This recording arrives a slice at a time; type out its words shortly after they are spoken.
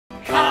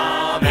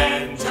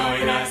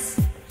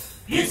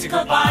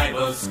Musical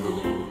Bible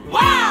School.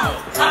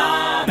 Wow!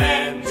 Come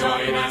and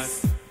join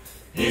us.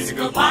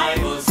 Musical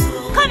Bible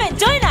School. Come and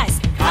join us.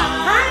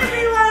 Hi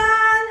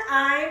everyone,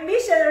 I'm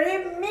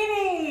Missionary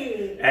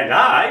Minnie. And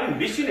I'm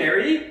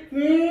Missionary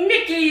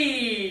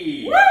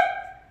Mickey. What?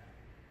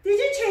 Did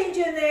you change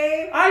your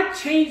name? I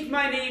changed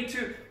my name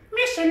to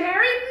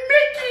Missionary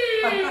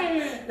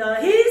Mickey. No,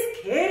 he's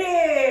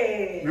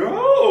kidding.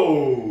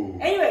 No.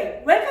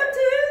 Anyway, welcome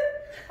to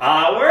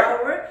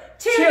Our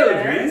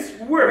Children's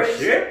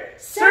Worship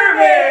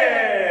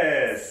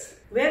Service.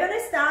 We're going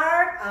to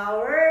start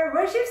our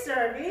worship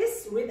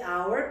service with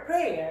our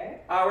prayer.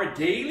 Our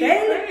daily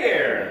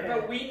prayer.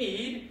 But we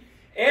need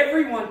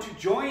everyone to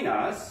join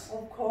us.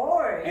 Of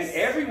course. And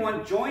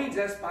everyone joins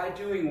us by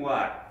doing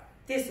what?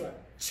 This one.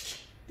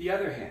 The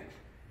other hand.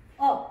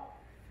 Oh.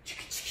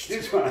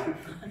 This one.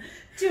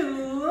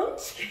 쭉.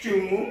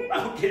 쭉.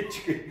 Okay.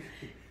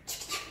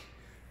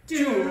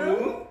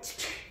 쭉.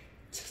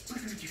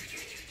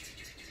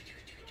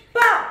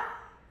 Bow.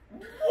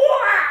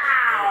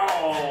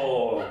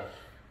 Wow!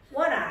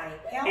 One eye.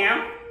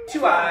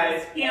 Two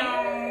eyes.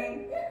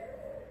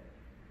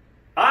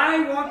 I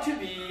want to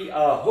be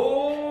a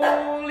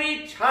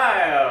holy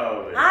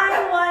child.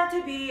 I want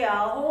to be a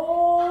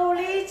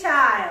holy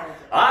child.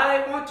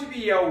 I want to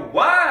be a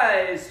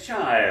wise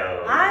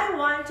child. I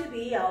want to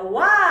be a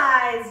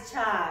wise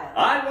child.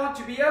 I want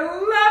to be a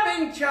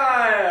loving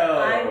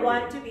child. I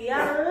want to be a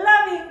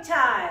loving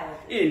child.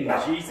 In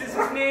Jesus'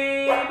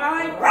 name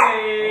I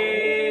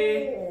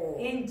pray.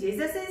 In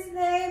Jesus'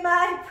 name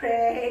I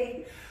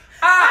pray.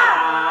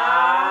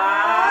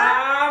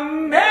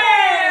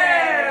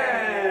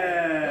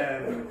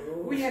 Amen.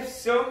 We have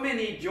so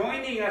many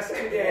joining us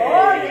today.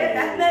 Oh, yeah,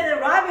 Batman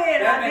and Robin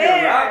Batman are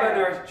there. and Robin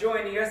are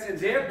joining us, and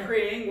they're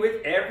praying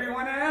with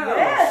everyone else.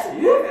 Yes.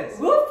 Yes.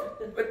 Whoop.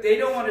 But they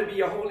don't want to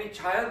be a holy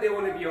child. They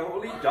want to be a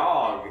holy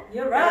dog.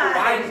 You're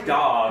right. A wise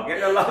dog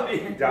and a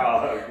loving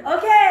dog.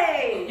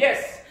 Okay.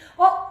 Yes.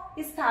 Oh,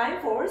 it's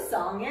time for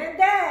song and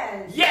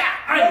dance. Yeah,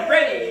 I'm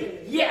ready.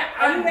 Yeah,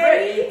 I'm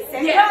ready.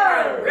 Set Yeah, go.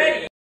 I'm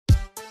ready.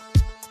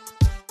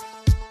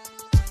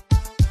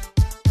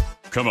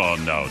 Come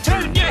on now.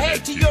 Turn your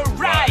head to your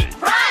right.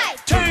 Right.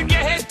 Turn your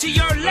head to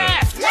your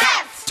left.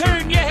 Left.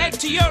 Turn your head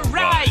to your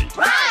right.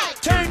 Right.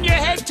 Turn your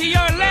head to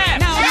your left.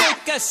 Now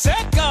Left. make a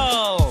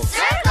circle.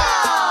 Circle.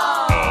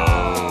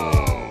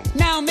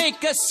 Now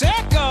make a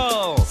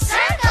circle.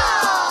 Circle.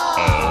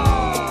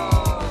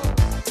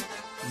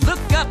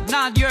 Look up,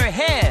 nod your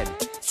head.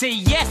 Say,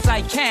 yes,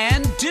 I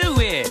can do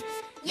it.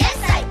 Yes,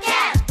 I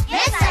can.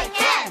 Yes, I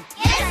can.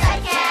 Yes, I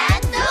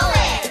can do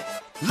it.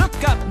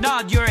 Look up,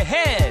 nod your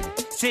head.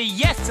 Say,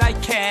 yes, I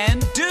can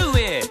do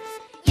it.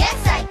 Yes,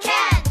 I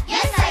can.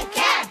 Yes, I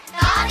can.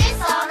 God is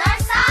on our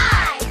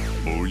side.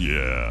 Oh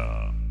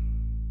yeah.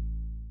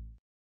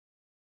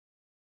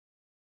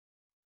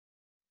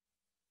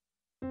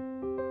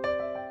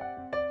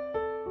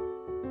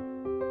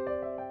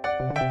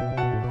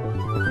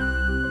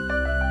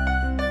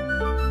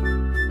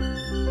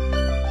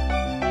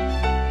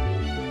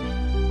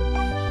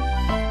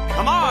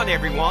 Come on,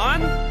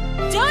 everyone.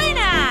 Join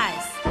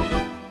us.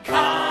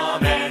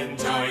 Come and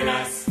join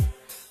us.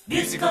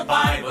 Musical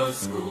Bible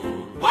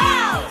School.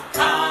 Wow!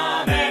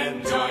 Come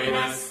and join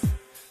us.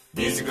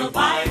 Musical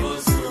Bible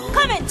School.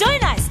 Come and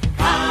join us.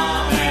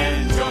 Come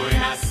and join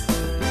us.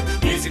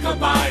 Musical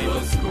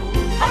Bible School.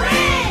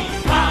 Hooray!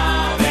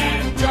 Come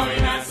and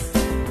join us.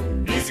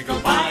 Musical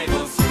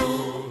Bible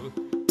School.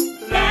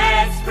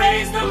 Let's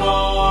praise the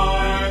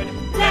Lord.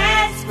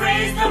 Let's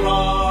praise the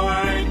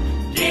Lord.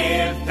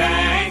 Give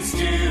thanks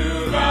to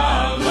the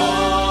Lord.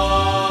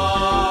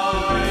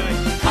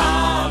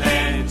 Come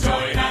and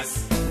join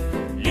us.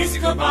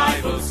 Musical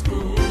Bible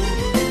School.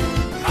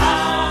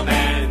 Come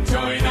and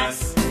join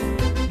us.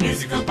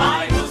 Musical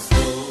Bible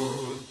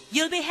School.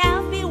 You'll be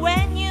happy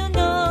when you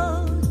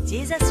know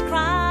Jesus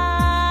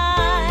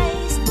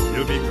Christ.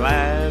 You'll be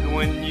glad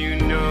when you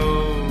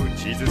know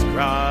Jesus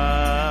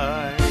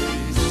Christ.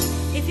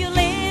 If you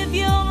live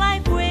your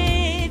life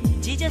with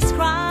Jesus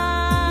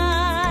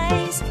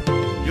Christ.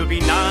 You'll be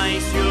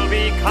nice, you'll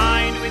be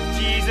kind with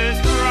Jesus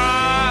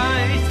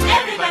Christ.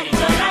 Everybody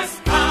join us.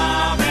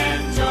 Come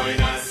and join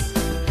us.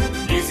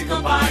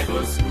 Musical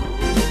Bible School.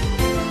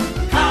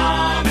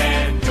 Come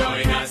and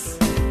join us.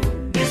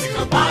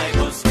 Musical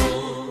Bible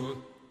School.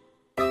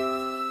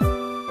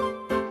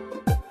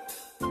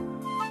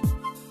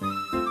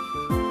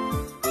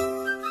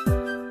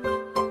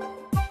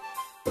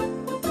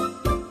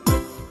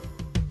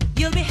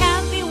 You'll be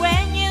happy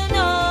when you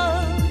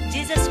know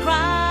Jesus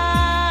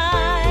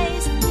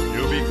Christ.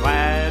 You'll be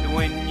glad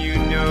when you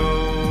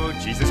know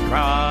Jesus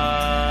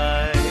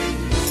Christ.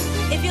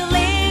 If you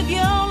live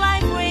your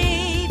life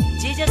with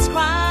Jesus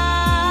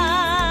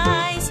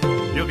Christ.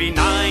 You'll be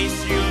nice,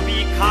 you'll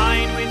be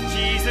kind with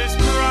Jesus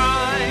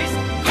Christ.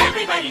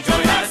 Everybody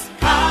join us.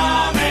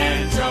 Come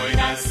and join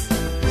us.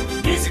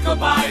 Musical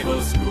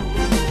Bible School.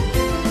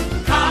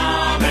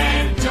 Come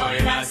and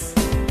join us.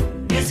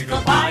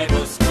 Musical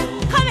Bible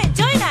School. Come and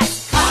join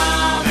us.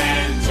 Come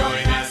and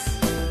join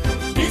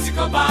us.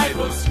 Musical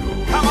Bible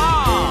School. Come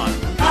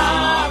on.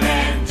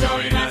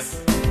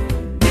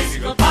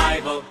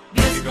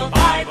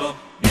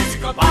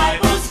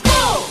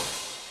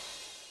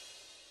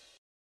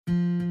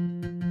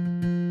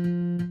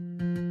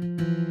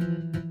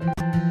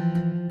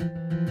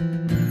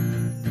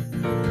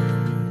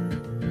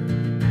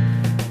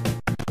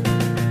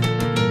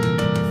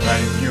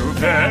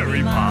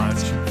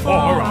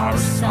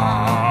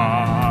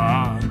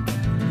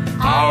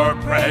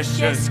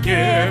 precious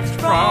gift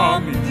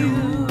from you.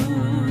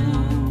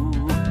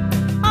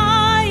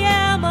 I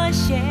am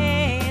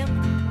ashamed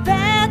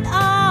that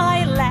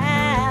I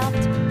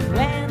laughed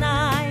when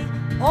I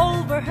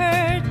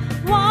overheard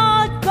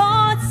what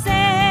God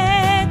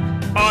said.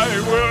 I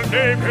will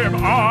name him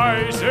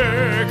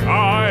Isaac,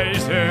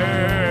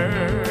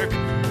 Isaac.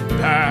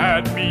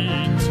 That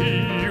means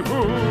he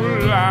who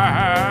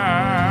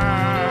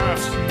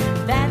laughs.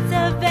 That's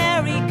a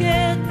very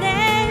good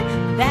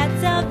name.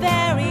 That's a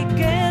very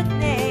good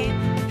name.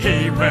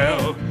 He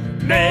will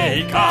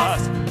make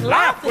us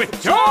laugh with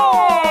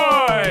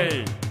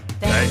joy.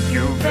 Thank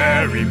you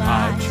very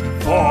much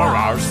for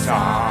our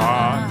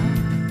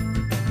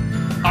son,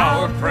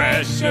 our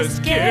precious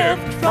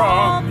gift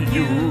from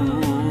you.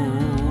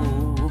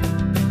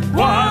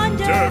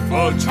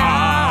 Wonderful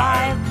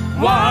child,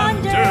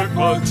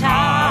 wonderful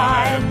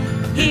child.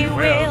 He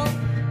will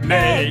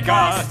make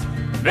us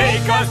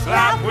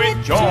laugh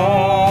with joy.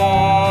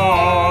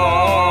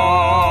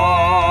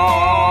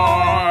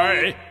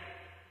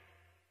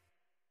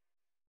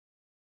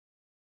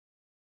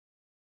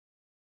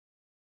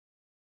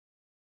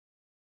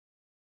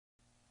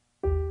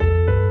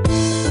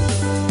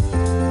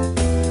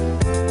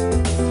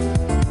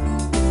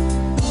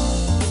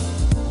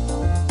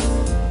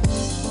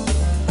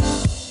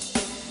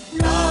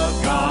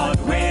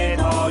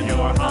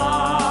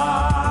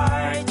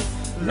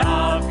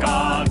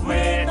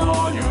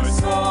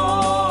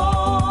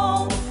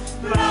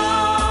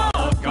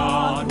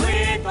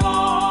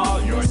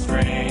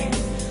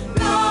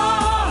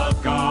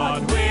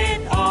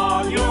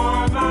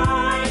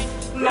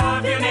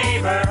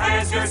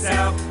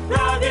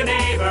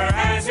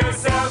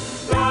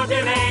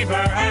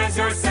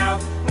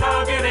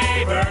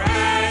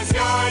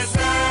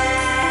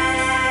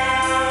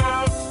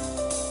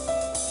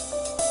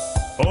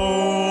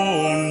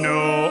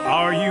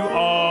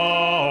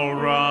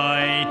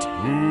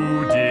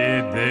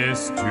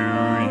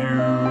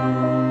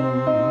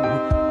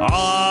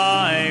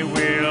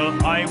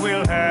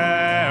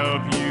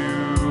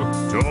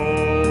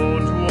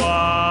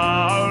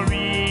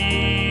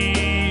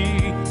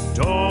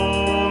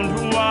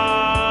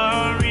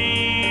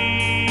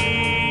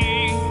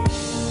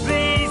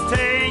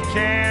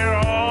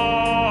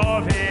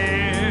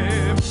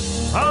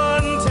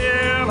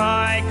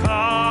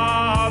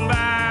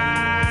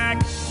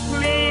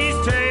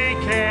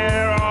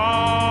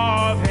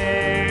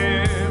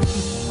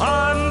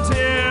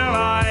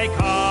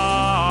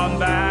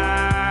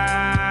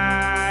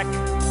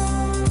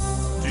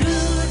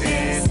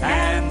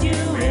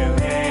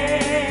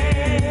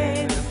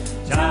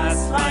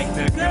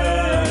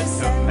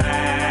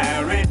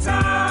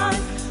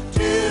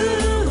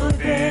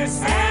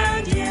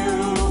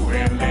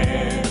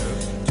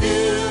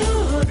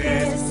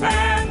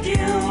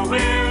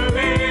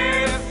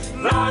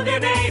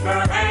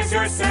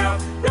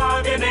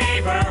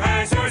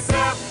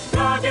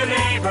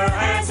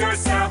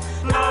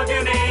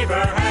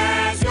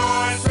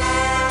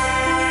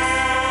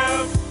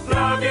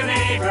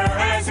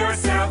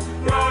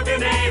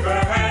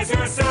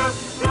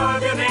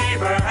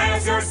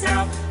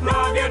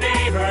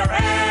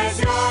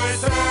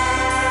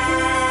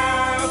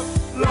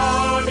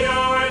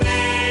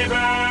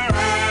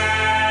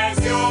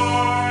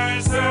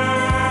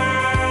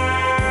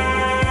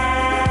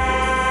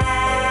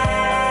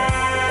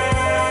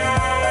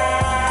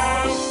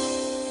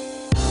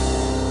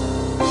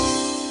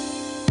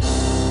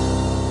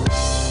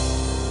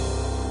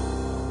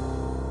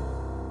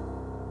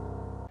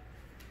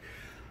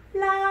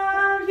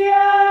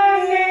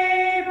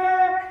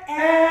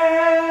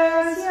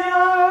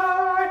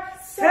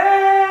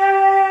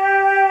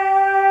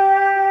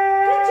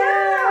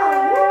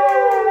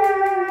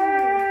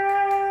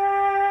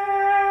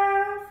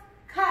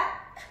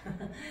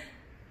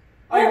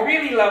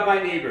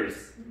 My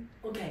neighbors.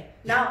 Okay,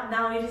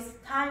 now it is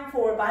time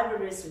for Bible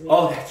verse reading.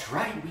 Oh, that's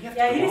right. We have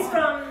to it go is on.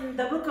 from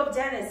the book of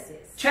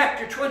Genesis.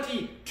 Chapter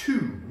 22.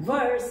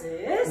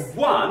 Verses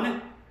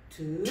 1,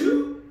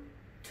 2.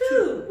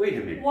 Wait a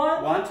minute.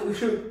 1,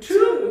 2,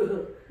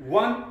 2.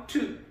 1,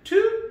 2,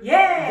 2.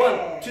 Yeah.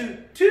 1, 2,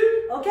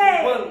 2.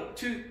 Okay. 1,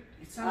 2.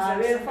 It sounds I like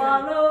will something.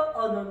 follow.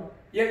 Oh no.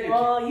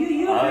 Yeah,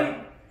 you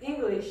read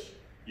English.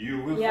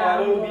 You will Yeah,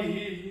 follow I'm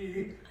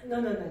me.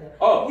 No.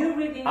 Oh, you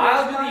read English.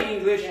 I'll do part. the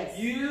English. Yes.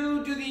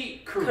 You do the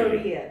Korean.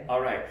 Korean.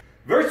 All right.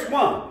 Verse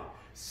 1.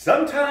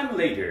 Sometime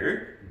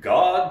later,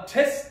 God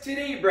tested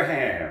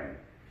Abraham.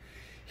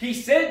 He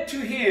said to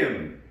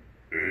him,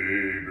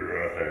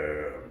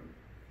 Abraham.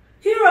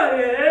 Here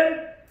I am.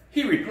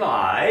 He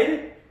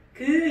replied,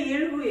 그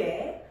일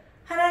후에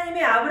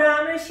하나님이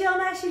아브라함을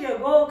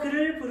시험하시려고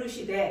그를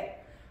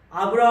부르시되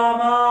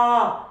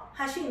아브라함아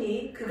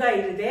하시니 그가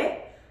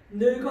이르되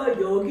내가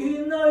여기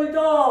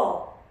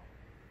있나이다.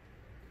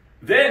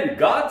 Then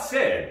God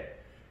said,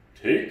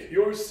 Take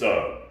your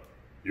son,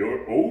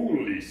 your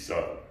only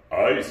son,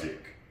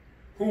 Isaac,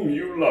 whom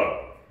you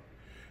love,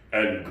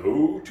 and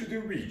go to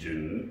the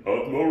region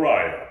of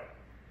Moriah.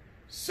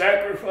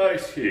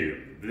 Sacrifice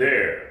him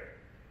there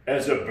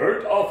as a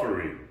burnt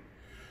offering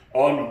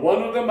on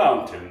one of the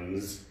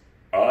mountains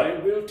I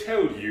will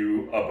tell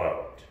you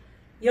about.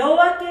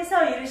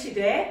 여호와께서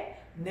이르시되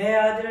내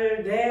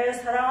아들 내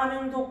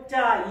사랑하는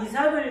독자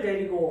이삭을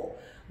데리고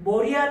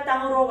모리아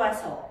땅으로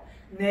가서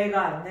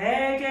내가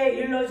내게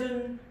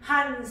일러준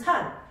한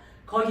산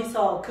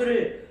거기서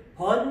그를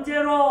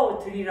번제로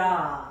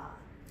드리라.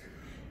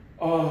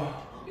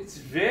 It's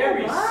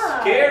very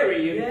Alright.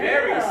 scary and Yeah.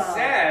 very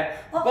sad,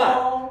 Uh-oh.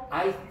 but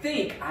I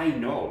think I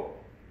know.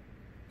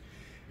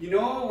 You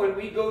know, when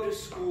we go to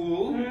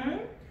school,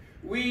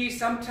 we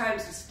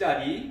sometimes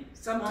study,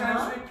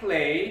 sometimes we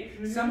play,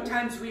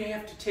 sometimes we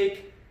have to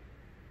take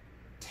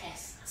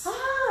tests.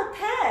 아,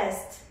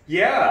 test.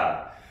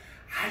 Yeah,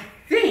 I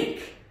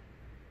think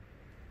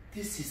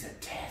this is a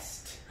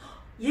test.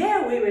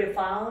 Yeah, we will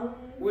find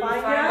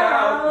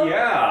out.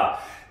 Yeah.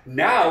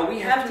 Now we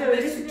have to After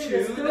listen listening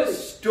to to the the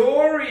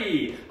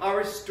story.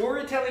 Our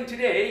storytelling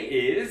today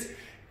is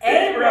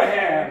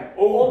Abraham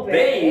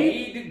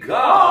obeyed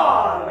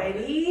God.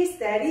 Ready,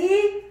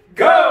 steady,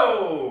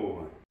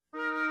 Go!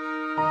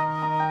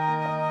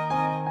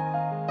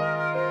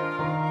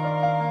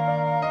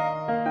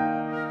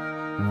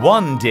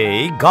 One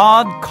day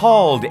God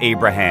called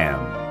Abraham,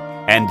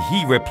 and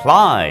he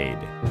replied,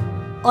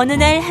 어느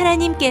날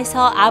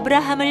하나님께서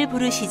아브라함을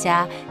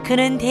부르시자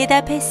그는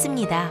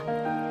대답했습니다.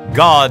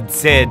 God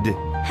said,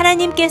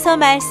 하나님께서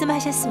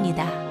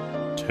말씀하셨습니다.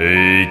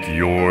 Take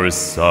your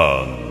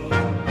son,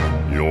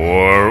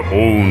 your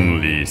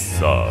only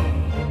son,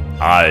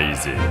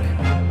 Isaac,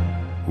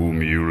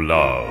 whom you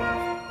love,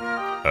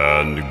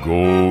 and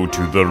go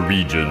to the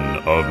region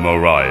of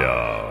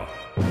Moriah.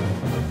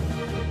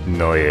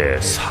 너의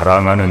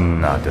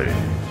사랑하는 아들,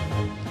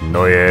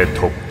 너의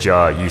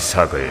독자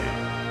이삭을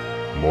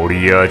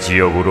모리아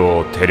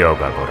지역으로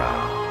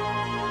데려가거라.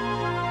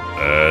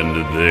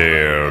 And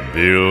there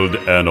build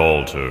an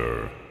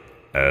altar,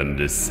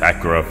 and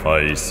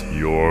sacrifice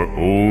your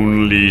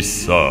only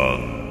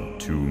son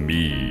to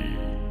me.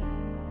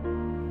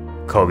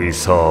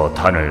 거기서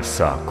단을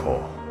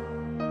쌓고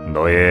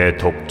너의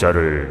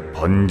독자를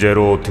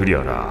번제로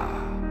드려라.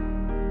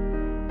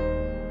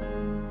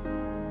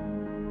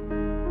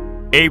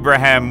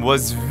 Abraham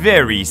was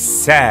very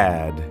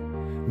sad,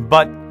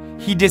 but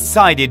he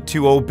decided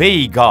to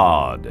obey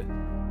God.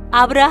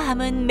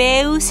 아브라함은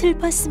매우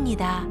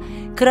슬펐습니다.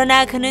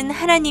 그러나 그는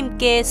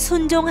하나님께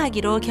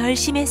순종하기로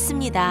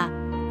결심했습니다.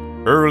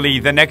 Early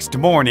the next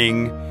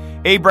morning,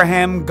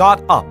 Abraham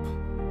got up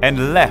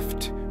and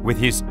left with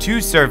his 2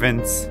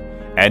 servants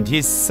and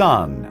his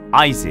son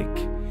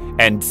Isaac,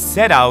 and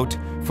set out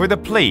for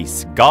the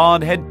place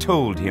God had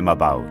told him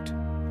about.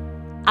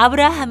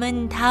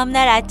 아브라함은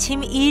다음날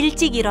아침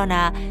일찍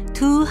일어나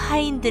 2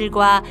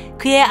 하인들과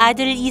그의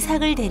아들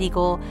이삭을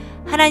데리고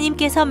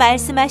하나님께서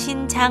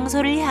말씀하신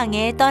장소를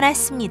향해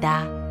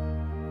떠났습니다.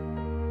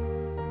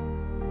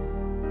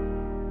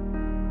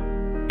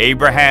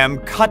 Abraham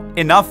cut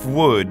enough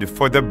wood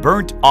for the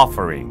burnt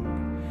offering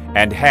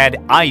and had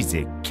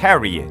Isaac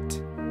carry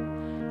it.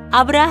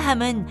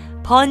 아브라함은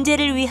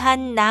번제를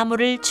위한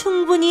나무를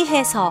충분히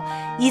해서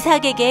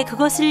이삭에게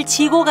그것을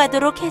지고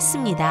가도록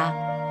했습니다.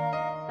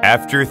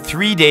 After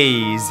 3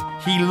 days,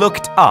 he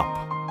looked up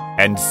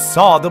and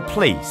saw the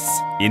place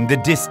in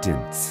the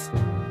distance.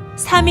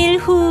 3일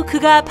후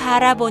그가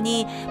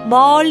바라보니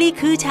멀리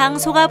그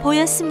장소가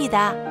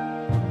보였습니다.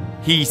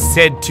 He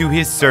said to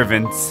his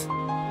servants,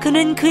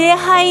 그는 그의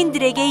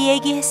하인들에게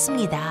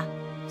얘기했습니다.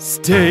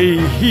 Stay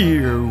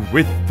here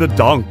with the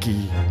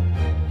donkey,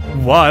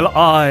 while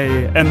I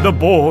and the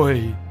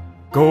boy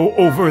go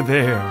over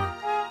there.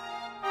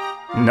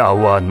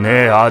 나와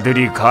내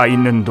아들이 가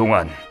있는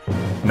동안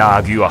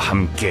나귀와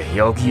함께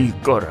여기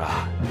있거라.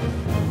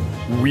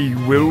 We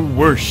will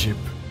worship,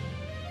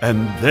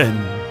 and then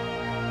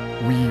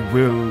we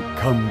will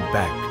come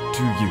back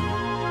to you.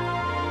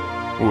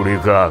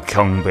 우리가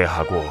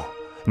경배하고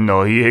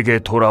너희에게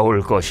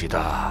돌아올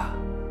것이다.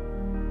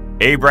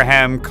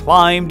 Abraham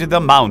climbed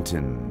the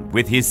mountain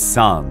with his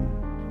son.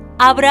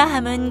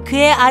 아브라함은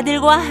그의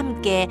아들과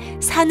함께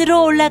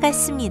산으로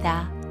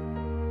올라갔습니다.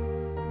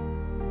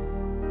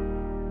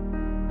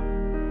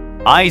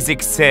 Isaac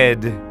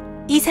said,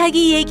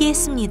 이삭이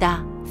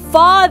얘기했습니다.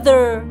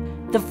 Father,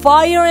 the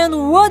fire and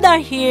wood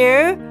are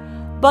here,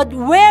 but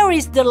where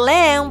is the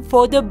lamb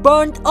for the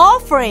burnt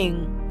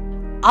offering?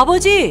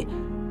 아버지,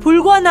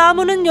 불과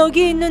나무는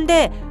여기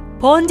있는데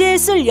번제에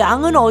쓸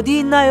양은 어디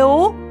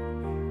있나요?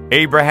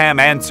 Abraham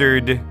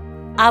answered,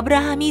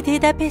 아브라함이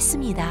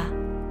대답했습니다.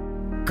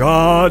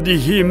 God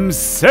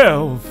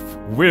Himself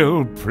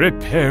will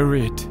prepare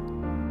it.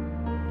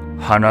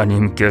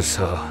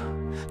 하나님께서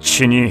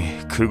친히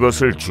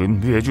그것을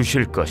준비해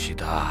주실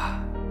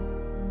것이다.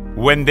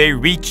 When they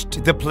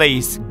reached the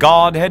place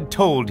God had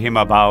told him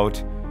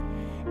about,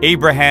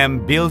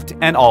 Abraham built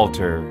an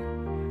altar,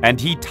 and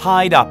he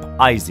tied up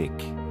Isaac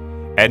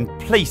and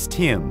placed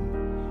him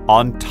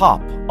on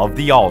top of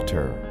the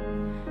altar.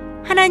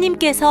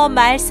 하나님께서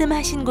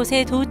말씀하신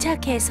곳에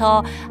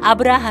도착해서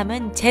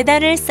아브라함은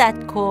제단을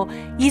쌓고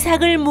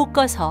이삭을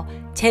묶어서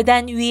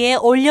제단 위에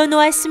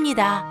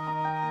올려놓았습니다.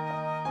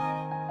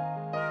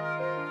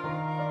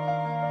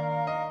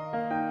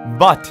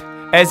 But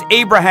as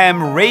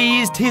Abraham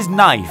raised his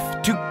knife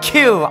to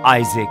kill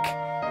Isaac,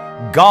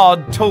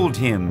 God told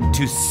him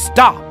to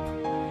stop.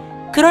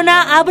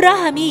 그러나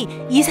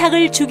아브라함이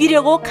이삭을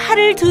죽이려고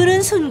칼을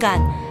드는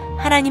순간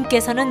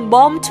하나님께서는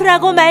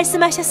멈추라고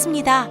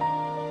말씀하셨습니다.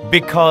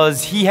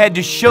 Because he had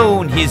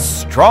shown his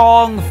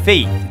strong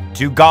faith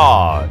to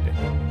God.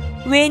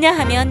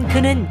 왜냐하면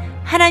그는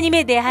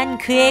하나님에 대한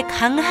그의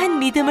강한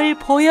믿음을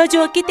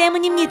보여주었기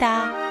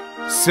때문입니다.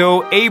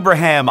 So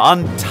Abraham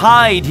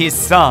untied his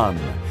son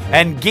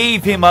and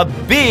gave him a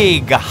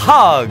big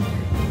hug.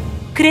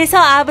 그래서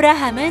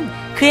아브라함은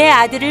그의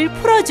아들을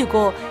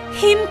풀어주고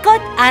힘껏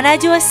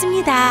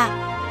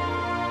안아주었습니다.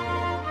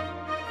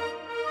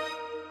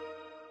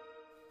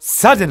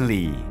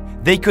 Suddenly,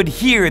 they could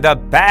hear the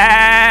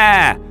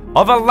baa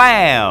of a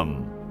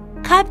lamb.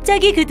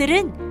 갑자기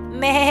그들은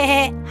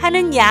매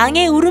하는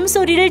양의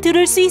울음소리를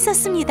들을 수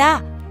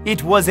있었습니다.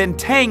 It was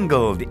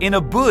entangled in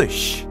a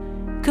bush.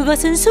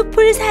 그것은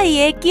숲풀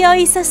사이에 끼어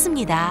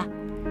있었습니다.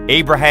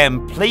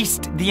 Abraham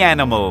placed the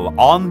animal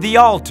on the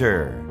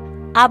altar.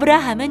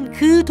 아브라함은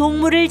그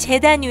동물을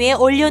제단 위에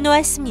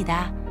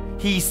올려놓았습니다.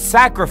 He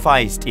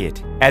sacrificed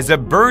it as a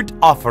burnt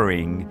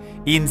offering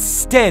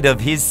instead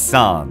of his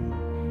son.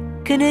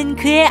 그는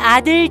그의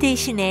아들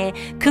대신에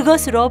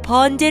그것으로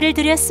번제를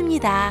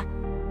드렸습니다.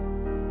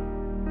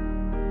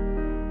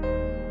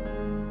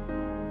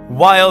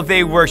 While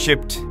they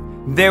worshipped,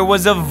 there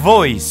was a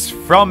voice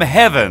from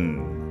heaven.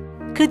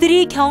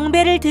 그들이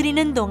경배를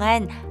드리는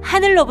동안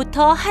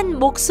하늘로부터 한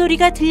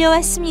목소리가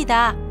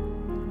들려왔습니다.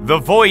 The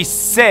voice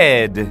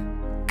said,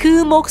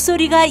 그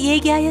목소리가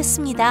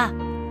얘기하였습니다.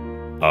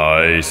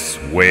 I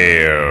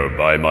swear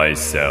by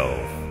myself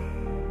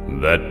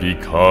that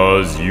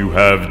because you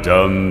have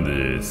done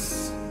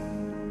this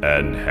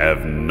and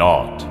have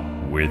not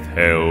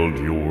withheld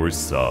your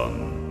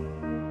son,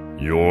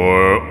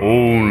 your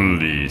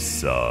only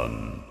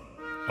son,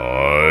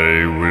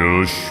 I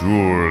will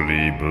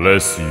surely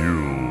bless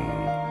you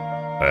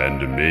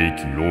and make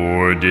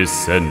your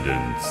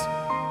descendants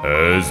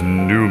as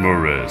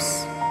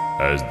numerous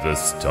as the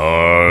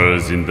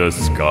stars in the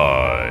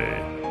sky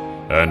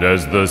and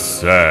as the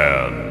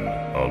sand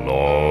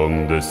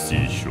along the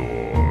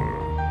seashore.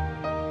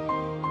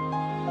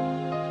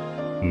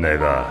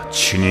 내가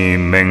친히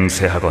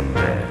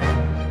맹세하건대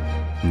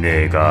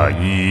내가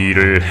이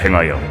일을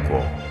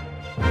행하였고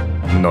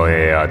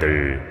너의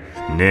아들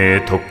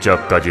내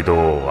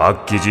독자까지도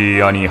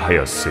아끼지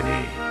아니하였으니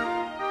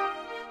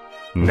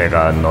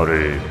내가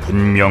너를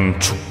분명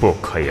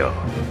축복하여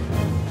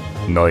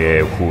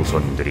너의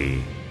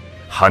후손들이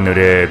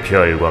하늘의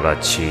별과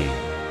같이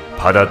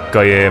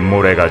바닷가의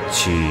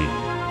모래같이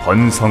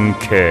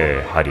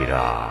번성케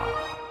하리라.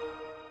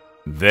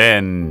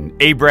 Then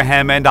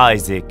Abraham and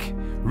Isaac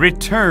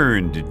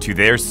returned to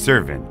their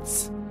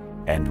servants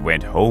and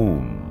went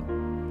home.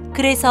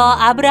 그래서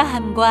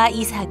아브라함과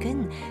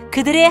이삭은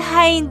그들의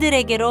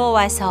하인들에게로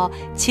와서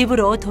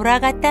집으로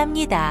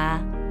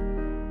돌아갔답니다.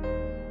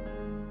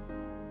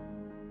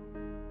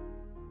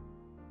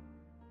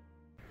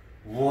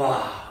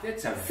 Wow,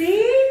 that's a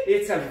See?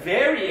 it's a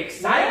very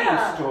exciting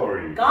Yeah.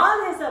 story.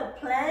 God has a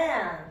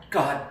plan.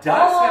 God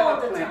does All have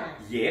a the plan. time.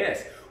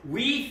 Yes.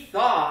 We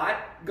thought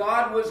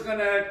God was going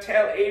to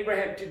tell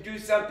Abraham to do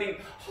something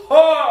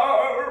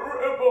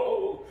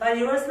horrible. But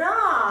it was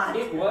not.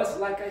 It was,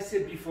 like I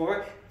said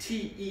before,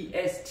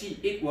 T-E-S-T.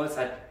 It was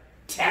a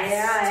test.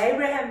 Yeah,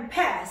 Abraham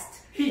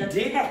passed. He the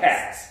did test.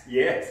 pass.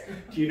 Yes.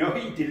 Do you know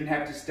he didn't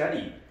have to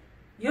study?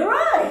 You're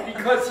right.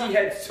 Because he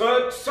had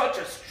such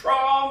a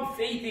strong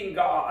faith in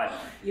God.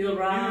 You're He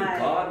knew right.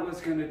 God was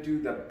going to do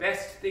the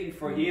best thing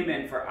for him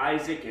and for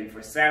Isaac and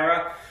for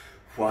Sarah.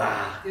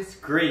 Wow, that's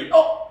great.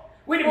 Oh,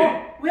 wait a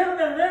minute. We're going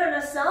to learn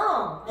a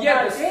song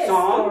Yeah, about the this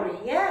song. story.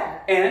 Yeah.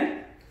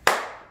 And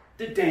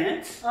the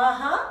dance.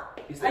 Uh-huh.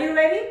 Is Are that- you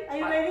ready? Are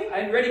you ready?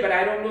 I'm ready, but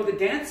I don't know the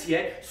dance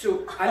yet.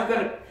 So I'm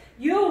going to...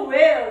 You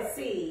will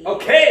see.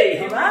 Okay,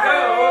 here we Alright,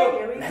 go.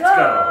 Here we Let's go.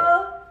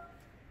 go.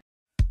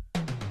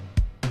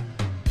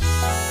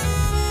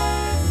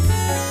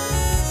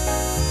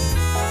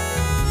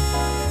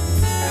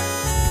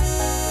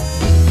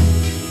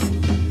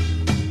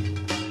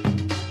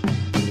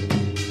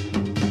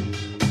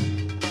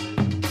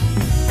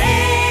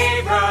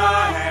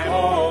 Abraham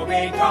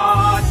obeyed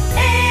God.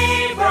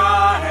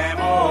 Abraham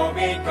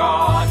obeyed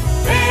God.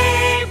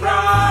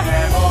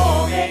 Abraham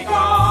obeyed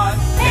God.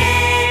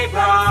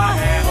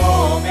 Abraham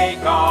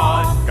obeyed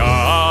God.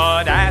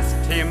 God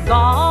asked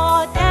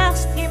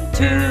him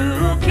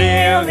to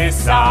kill his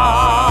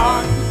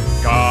son.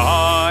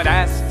 God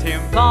asked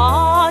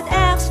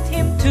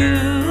him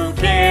to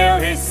kill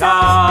his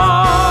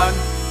son.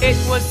 It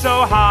was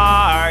so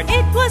hard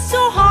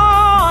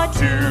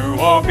to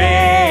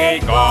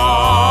obey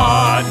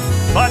God,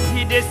 but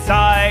he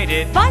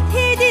decided to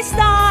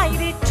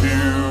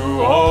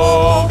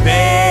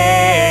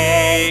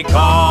obey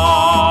God.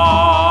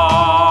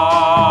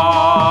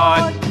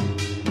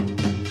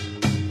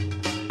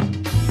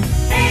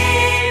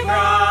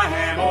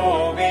 Abraham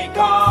obeyed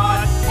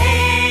God.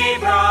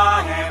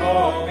 Abraham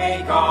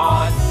obeyed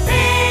God.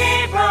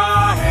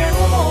 Abraham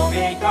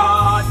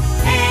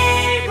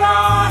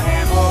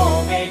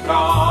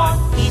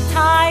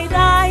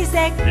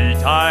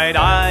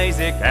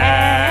Isaac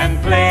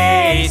and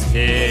placed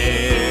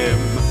him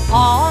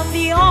on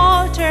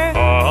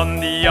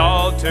the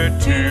altar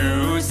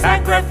to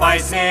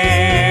sacrifice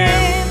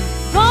him.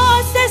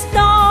 God said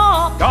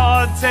stop.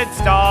 God said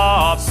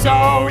stop,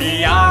 so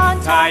he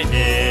untied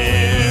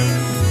him.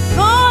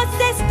 God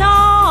said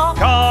stop.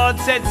 God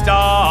said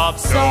stop,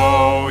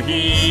 so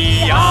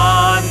he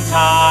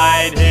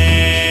untied him.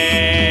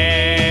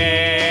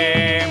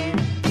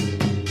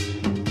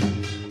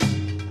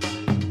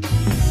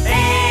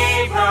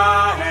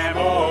 Abraham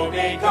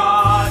obeyed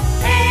God.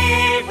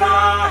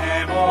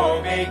 Abraham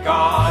obeyed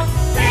God.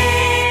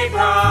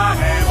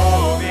 Abraham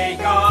obeyed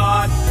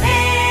God.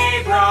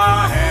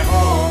 Abraham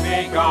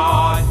obeyed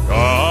God.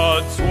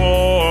 God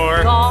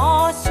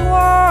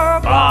swore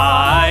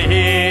by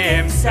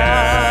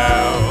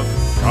himself.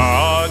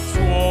 God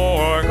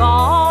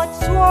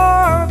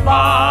swore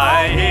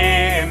by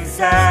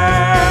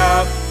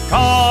himself.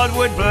 God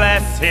would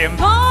bless him.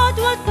 God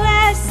would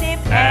bless him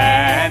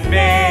And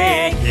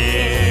make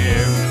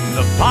him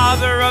the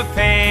father of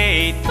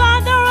faith.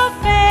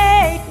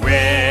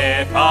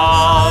 With a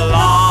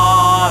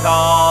lot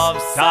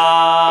of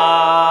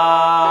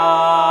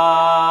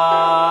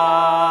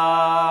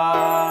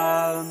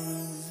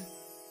sons.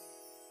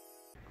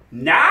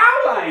 Now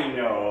I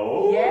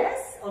know.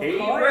 Yes, of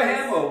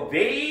Abraham course.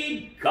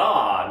 obeyed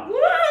God.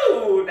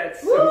 Woo!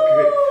 That's so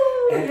good.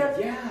 And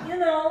yeah. You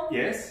know,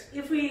 Yes.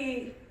 if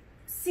we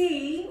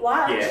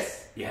watch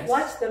Yes.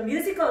 watch the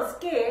musical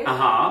skit,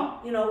 Uh-huh.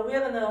 you know, we're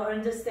gonna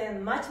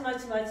understand much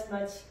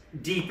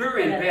Deeper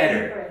and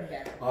better. deeper and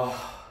better.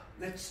 Oh,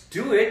 let's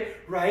do it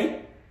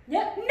right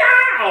Yep.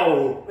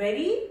 now.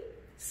 Ready?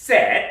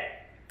 Set.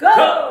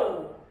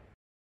 Go!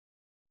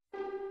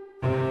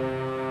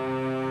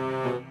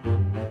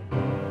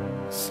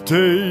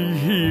 Stay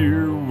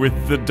here with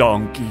the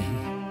donkey.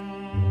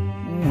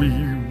 We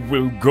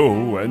will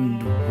go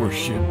and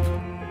worship.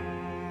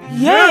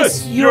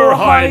 Yes, Your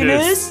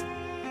Highness.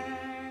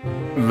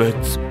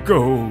 Let's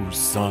go,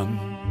 son.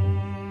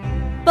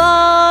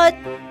 But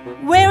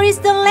where is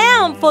the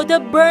lamb for the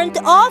burnt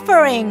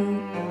offering?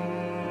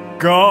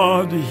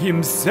 God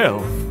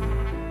Himself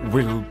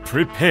will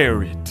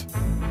prepare it.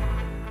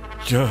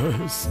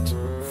 Just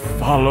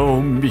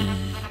follow me.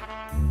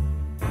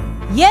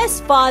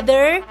 Yes,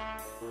 Father.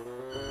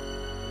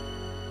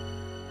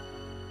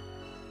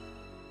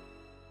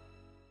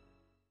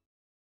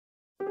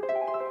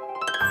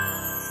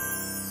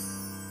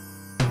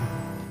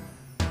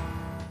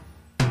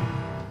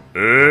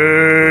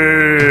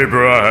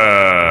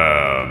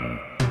 Abraham!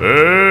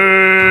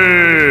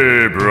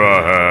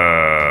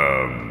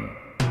 Abraham!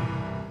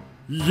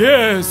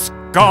 Yes,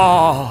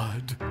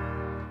 God!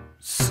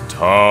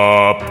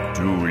 Stop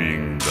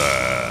doing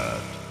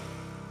that.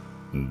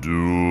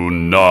 Do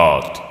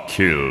not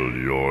kill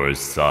your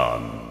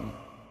son.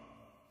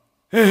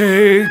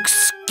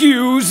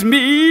 Excuse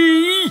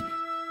me?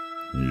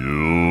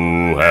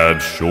 You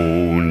have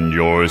shown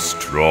your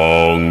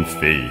strong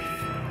faith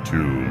to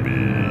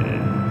me.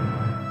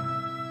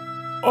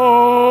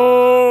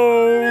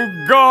 Oh,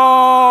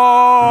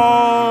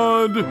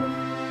 God!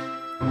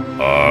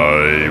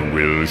 I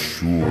will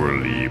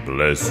surely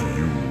bless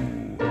you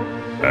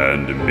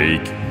and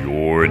make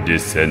your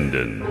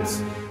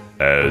descendants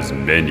as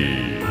many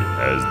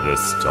as the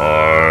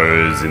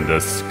stars in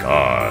the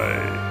sky,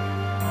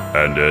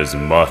 and as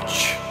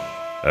much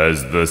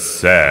as the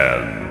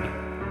sand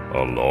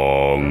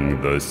along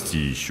the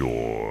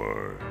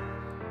seashore.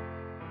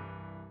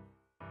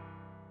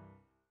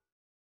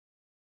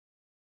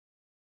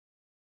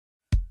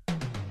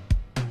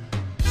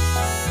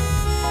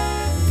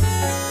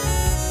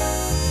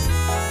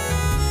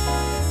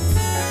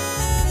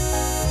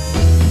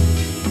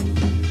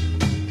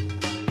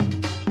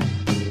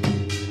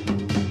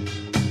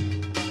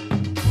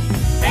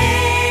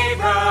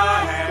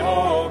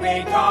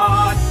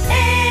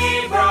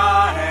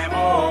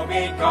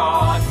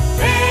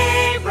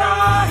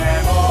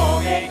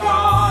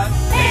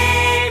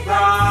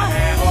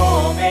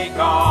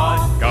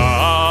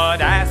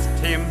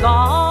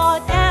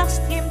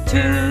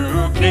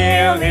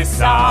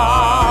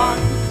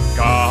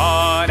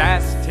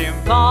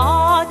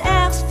 God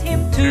asked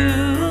him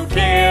to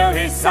kill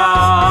his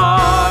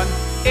son.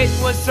 It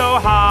was so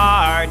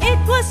hard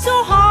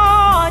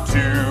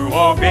to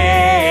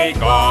obey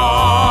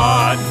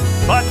God,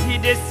 but he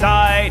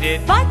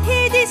decided to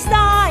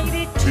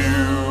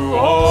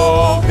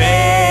obey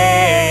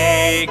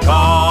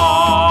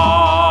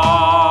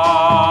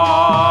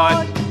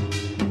God.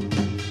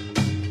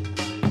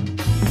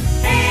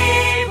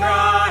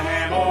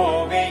 Abraham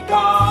obeyed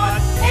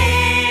God.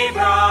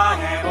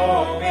 Abraham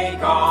obeyed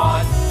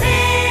God.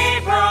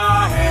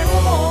 Abraham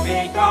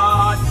obeyed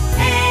God.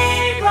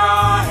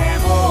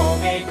 Abraham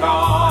obeyed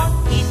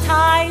God. He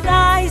tied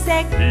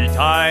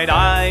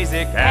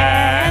Isaac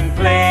And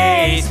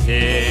placed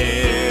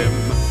him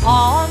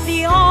on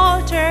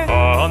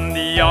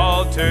the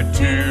altar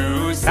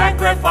to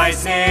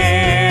sacrifice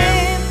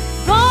him.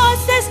 God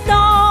said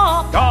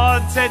stop.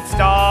 God said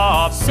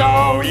stop,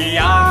 so he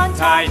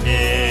untied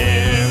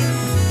him.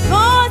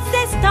 God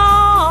said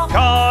stop.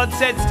 God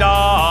said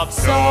stop,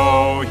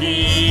 so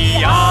he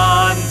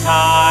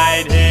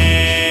untied him.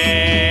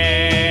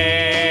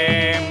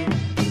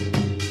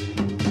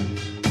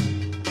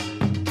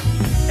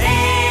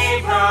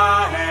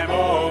 Abraham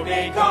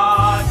obeyed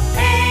God.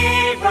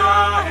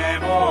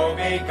 Abraham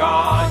obeyed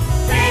God.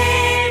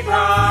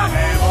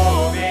 Abraham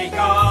obeyed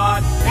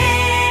God.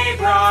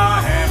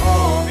 Abraham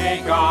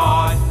obeyed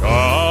God.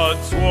 God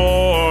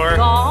swore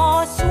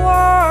God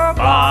swore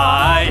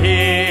by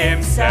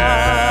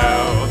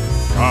himself.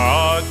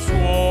 God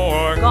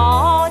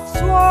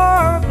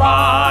swore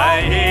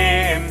by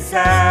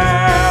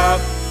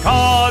himself.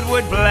 God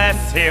would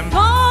bless him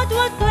God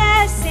would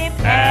bless him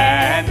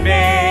and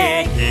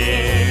make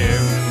him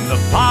the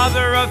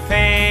father of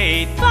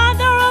faith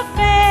Father of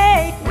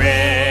faith.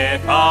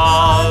 with a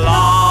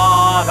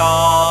lot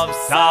of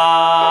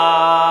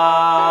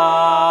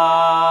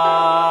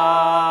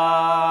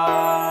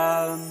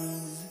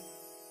sons.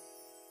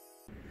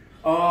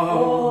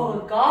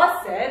 Oh,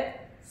 God said,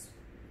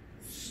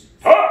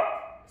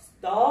 Stop!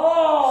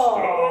 stop.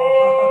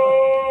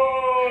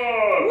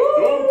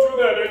 Don't do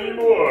that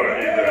anymore,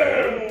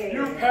 Yay. Abraham.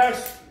 You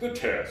passed the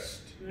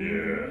test.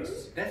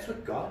 Yes. That's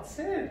what God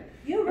said.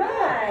 You're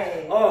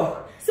right.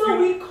 Oh, So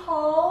we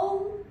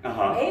call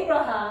Uh-huh.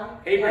 Abraham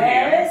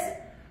Abraham. as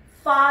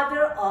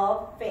father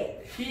of faith.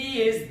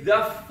 he is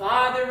the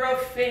father of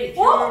faith.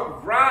 Whoa. You're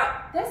right.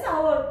 That's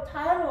our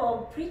title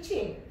of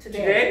preaching today.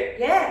 Today?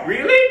 Yeah.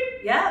 Really?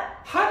 Yeah.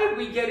 How did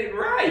we get it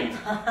right?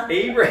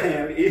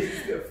 Abraham is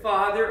the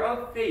father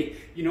of faith.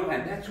 You know,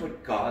 and that's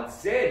what God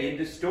said in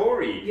the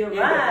story. You're in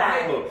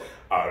right. the Bible.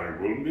 I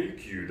will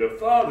make you the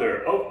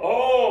father of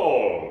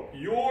all.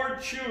 Your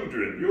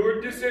children, your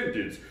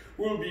descendants,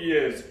 will be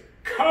as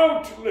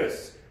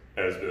countless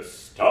as the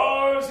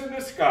stars in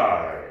the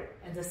sky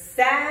And the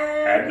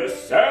sand. and the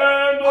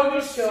sand on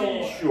the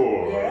shore.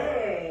 seashore.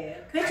 Yeah.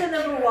 Question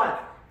number one.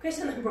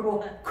 Question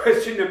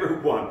number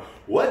one.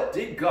 What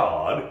did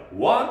God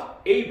want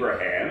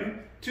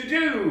Abraham to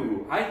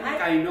do? I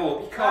think I know,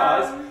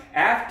 because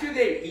after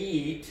they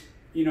eat,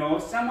 you know,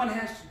 someone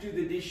has to do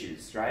the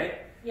dishes, right?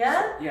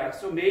 Yeah? Yeah,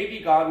 so maybe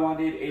God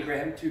wanted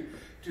Abraham to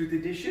do the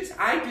dishes.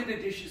 I do the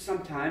dishes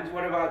sometimes.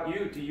 What about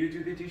you? Do you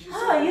do the dishes?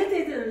 Oh, you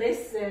didn't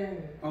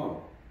listen.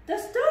 Oh. The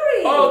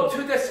story. Oh,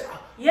 to this.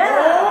 Yeah.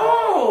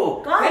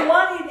 Oh. God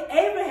wanted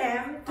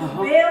Abraham to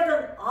build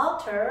an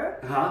altar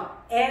Uh-huh.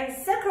 and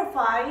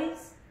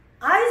sacrifice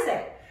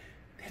Isaac.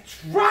 That's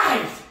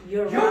right.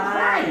 You're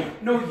right.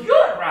 right. No,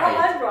 you're Oh,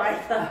 right. I'm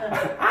right.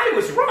 I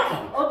was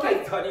wrong.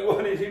 Okay. I thought he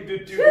wanted him to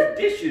do the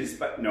dishes,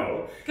 but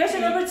no.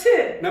 Question number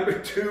two. Number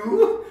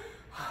two.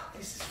 Oh,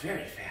 this is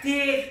very fast.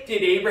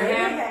 Did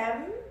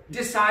Abraham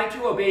decide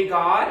to obey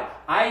God?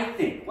 I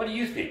think. What do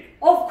you think?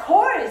 Of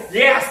course.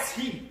 Yes,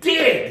 he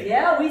did.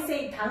 Yeah, we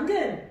say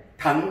당근.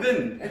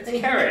 당근. That's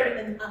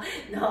carrot.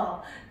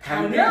 No.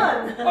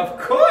 당근. Of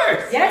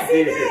course. Yes,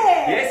 he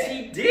did. Yes,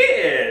 he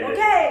did.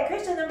 Okay,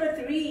 question number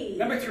three.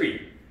 Number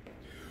three.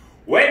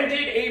 When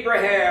did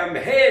Abraham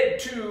head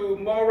to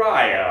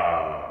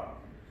Moriah?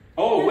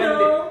 Oh, You when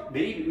know-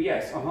 maybe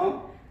yes,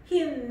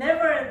 He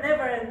never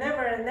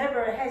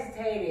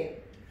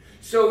hesitated.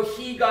 So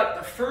he got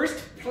the first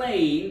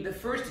plane, the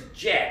first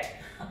jet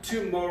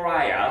to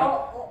Moriah.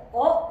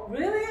 Oh,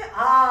 really?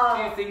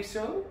 Do you think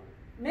so?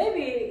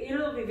 Maybe it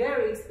will be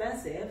very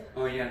expensive.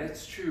 Oh yeah,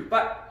 that's true.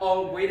 But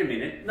oh, wait a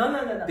minute. No.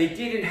 They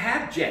didn't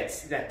have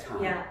jets that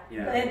time. Yeah.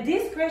 Yeah. And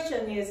this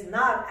question is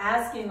not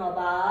asking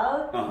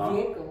about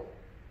vehicle.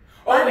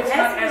 Oh, But it's not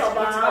asking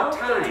asking, it's about the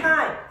time.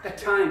 time. The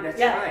time, that's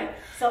Yeah. right.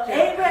 So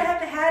Yeah. Abraham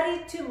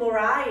headed to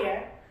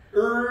Moriah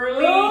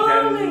Early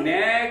the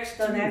next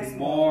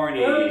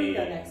morning. Early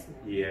the next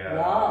morning. Yeah.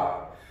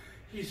 Wow.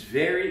 He's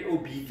very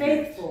obedient.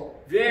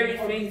 Faithful. Very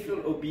And faithful,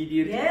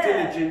 obedient, Yeah.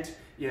 diligent.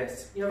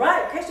 Yes. You're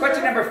right.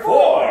 Question number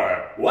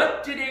 4.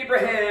 What did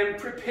Abraham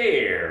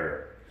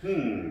prepare?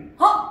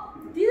 Huh?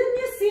 Didn't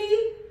you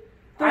see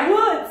the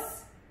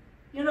woods?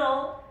 You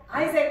know,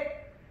 Isaac.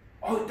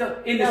 Oh,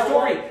 in the Yeah,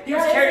 story, what- he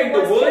was yeah, carrying he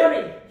the was wood.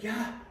 carrying.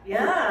 Yeah.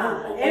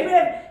 Yeah.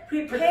 Abraham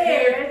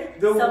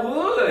prepared the some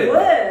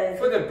wood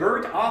for the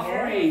burnt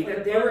offering Yeah, for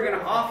that the they were burnt going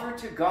to offer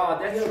to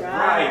God. That's You're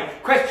right.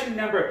 right. Question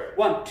number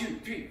 1, 2,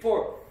 3,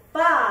 4,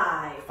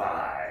 5.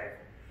 5.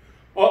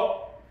 Oh,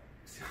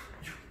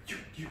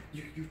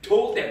 you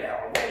told them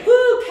already.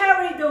 Who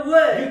carried the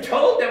wood? You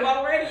told them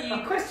already.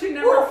 Question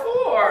number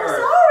 4.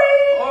 Sorry.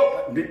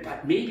 Oh,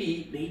 but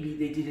maybe they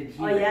didn't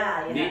hear Oh, it.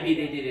 yeah. Maybe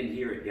they didn't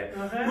hear it yet.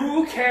 Uh-huh.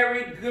 Who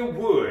carried the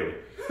wood?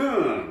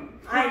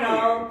 I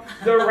know.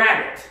 The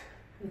rabbit.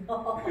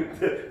 No.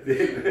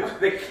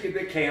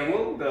 the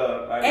camel.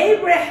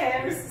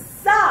 Abraham's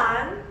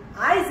son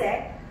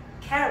Isaac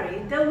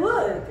carried the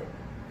wood.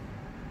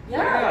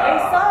 Yeah, they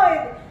saw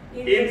it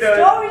in the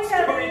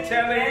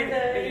storytelling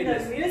and in the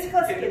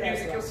musical skit. In the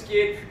musical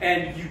skit,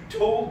 and you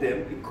told them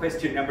in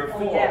question number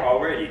 4 yeah.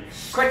 already.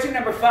 Question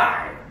number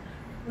 5.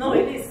 No,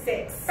 it is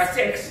 6.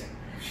 6.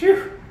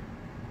 Phew.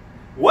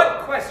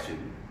 What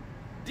question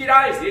did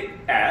Isaac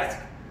ask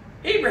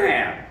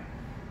Abraham?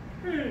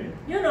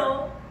 You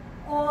know,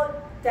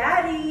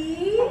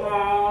 Daddy,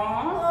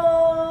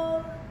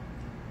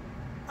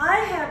 I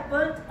have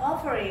burnt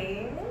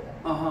offering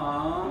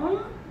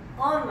Uh-huh.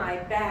 on my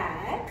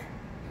back.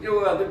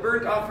 Well, the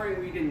burnt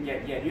offering we didn't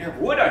get yet. You have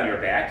wood on your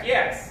back.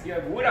 Yes, you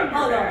have wood on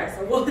your back.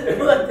 No, wood.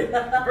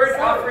 Burnt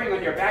offering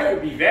on your back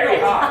would be very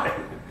hot.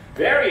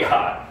 Very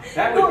hot.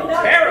 That would be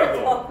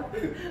terrible.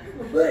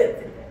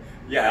 Wood.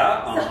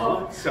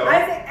 Yeah, So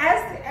Isaac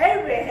asked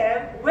Abraham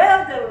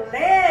where the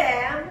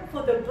lamb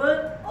for the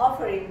burnt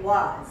offering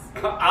was.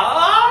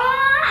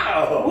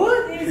 Oh!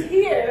 Wood is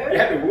here.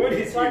 Yeah, the wood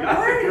is here, not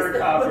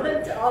the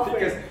burnt offering.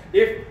 Because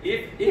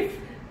if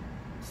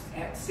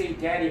say,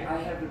 Daddy, I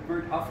have the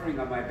burnt offering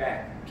on my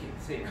back. Okay,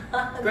 say it.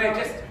 Go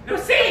ahead,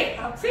 say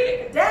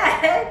it.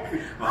 Dad,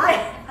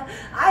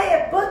 I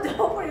have burnt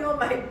offering on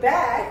my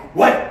back.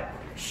 What?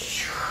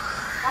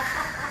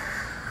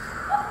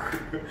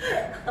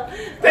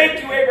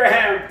 Thank you,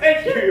 Abraham.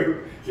 Thank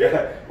you.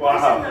 Yeah.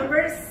 Wow.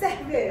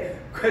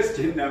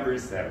 Question number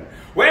 7.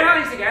 When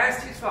Isaac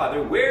asked his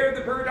father where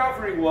the burnt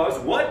offering was,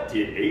 what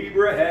did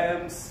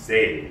Abraham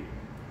say?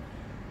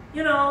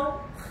 You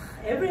know,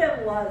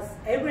 Abraham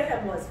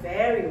was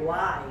very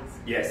wise.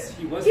 Yes,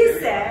 he was. He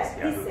said,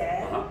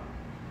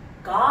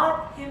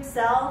 God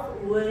Himself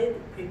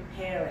would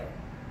prepare it.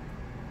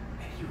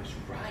 And he was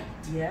right.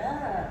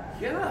 Yeah.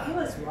 He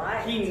was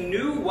right. He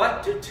knew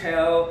what to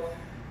tell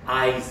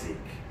Isaac.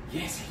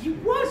 Yes, he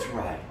was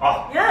right.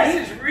 Oh, yeah,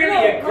 this is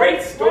really a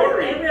great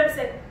story. Abraham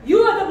said, "You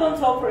are the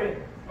burnt offering."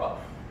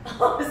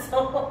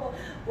 So,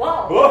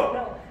 wow.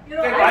 Oh.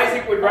 Then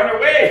Isaac would run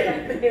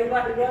away.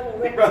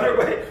 Run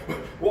away.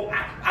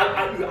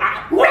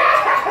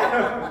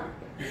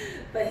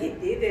 But he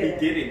did it.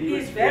 He did it. He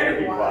was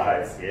very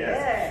wise. Yes.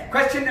 Yeah.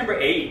 Question number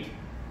 8.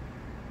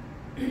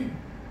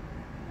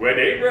 When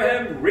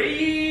Abraham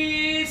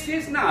raised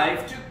his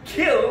knife to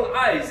kill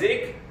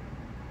Isaac,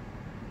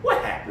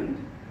 what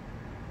happened?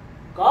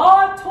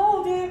 God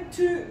told him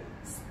to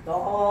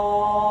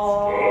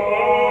stop.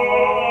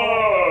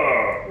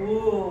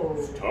 Ooh.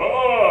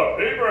 Stop,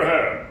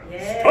 Abraham.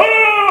 Yeah. Stop.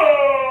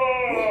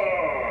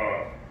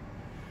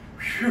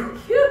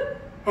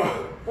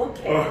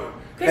 Okay.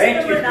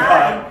 Thank you,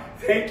 God.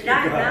 Thank you,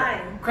 God.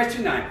 9.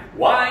 Question 9.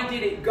 Why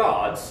did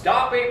God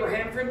stop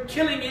Abraham from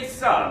killing his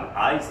son,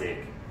 Isaac?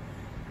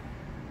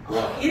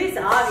 It is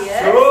obvious.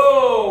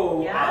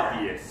 So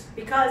obvious.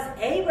 Because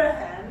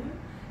Abraham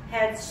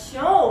had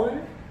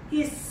shown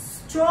his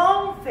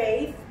strong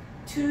faith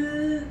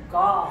to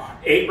God.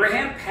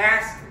 Abraham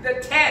passed the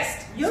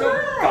test. You're so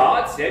right.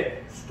 God said,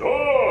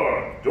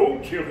 Stop.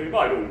 Don't kill him.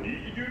 I don't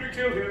need you to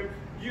kill him.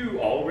 you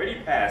already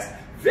passed.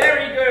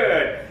 Very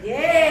good.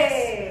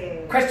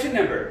 Yay. Question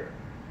number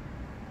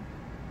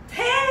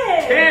 10.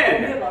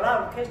 10. We have a lot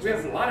of questions. We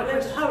have a lot of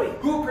questions. Hurry.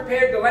 Who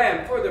prepared the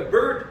lamb for the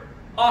burnt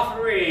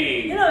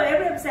offering? You know,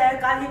 Abraham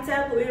said God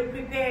Himself will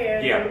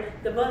prepare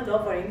the burnt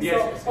offering.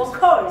 Yes, so, of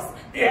course,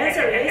 the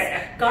answer is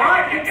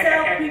God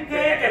Himself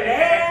prepared the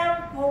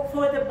lamb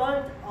for the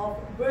burnt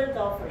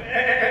offering.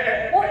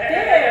 Oh,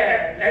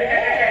 there.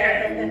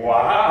 Yeah.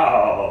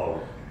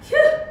 Wow. Phew.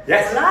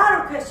 Yes. A lot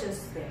of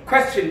questions today.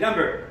 Question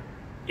number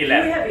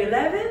 11. We have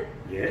 11?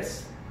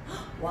 Yes.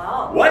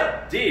 Wow.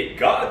 What did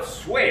God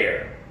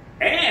swear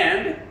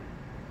and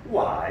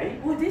why?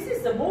 Well, this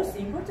is the most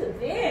important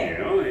thing. You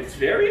know, it's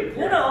very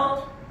important. You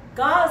know,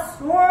 God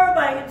swore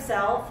by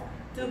Himself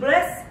to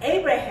bless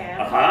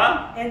Abraham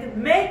and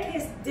make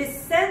his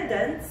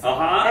descendants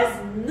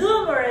as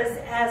numerous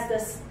as the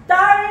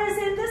stars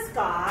in the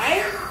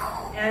sky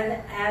and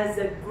as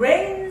the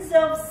grains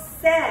of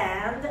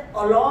sand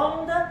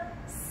along the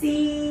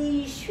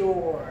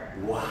seashore.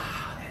 Wow,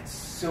 that's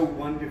so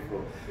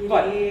wonderful. It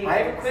But is. I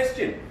have a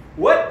question.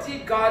 What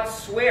did God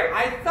swear?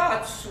 I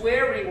thought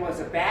swearing was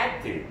a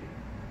bad thing.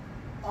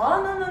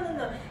 Oh,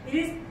 no. It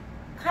is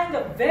kind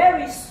of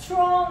very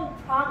strong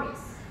promise.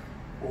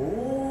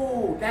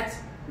 Oh, that's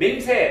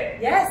맹세.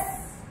 Yes.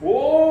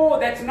 Oh,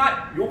 that's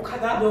not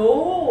욕하다?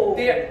 No.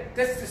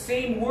 That's the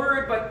same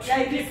word, but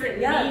two different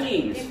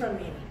meanings. Different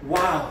meanings.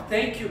 Wow,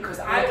 thank you, because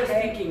I was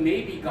thinking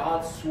maybe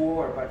God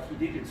swore, but He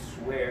didn't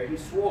swear. He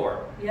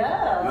swore.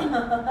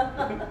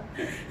 Yeah.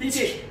 He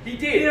did.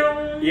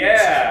 Pyong.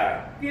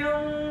 Yeah.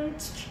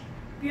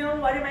 Pyong,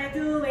 what am I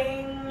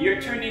doing?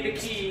 You're turning the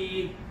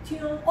key.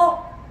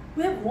 Oh,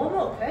 we have one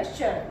more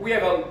question. We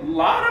have a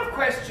lot of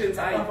questions,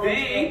 I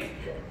think.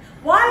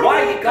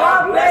 Why did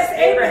God bless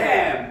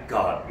Abraham?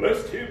 God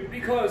blessed him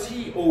because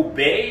he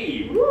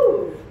obeyed,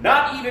 Woo.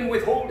 not even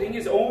withholding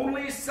his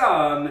only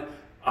son,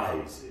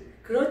 Isaac.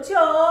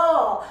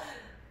 그렇죠.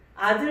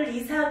 아들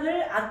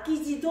이삭을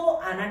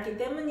아끼지도 않았기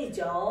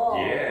때문이죠.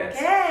 Yes.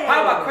 Okay.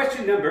 How about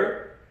question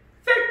number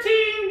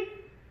 13?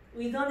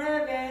 We don't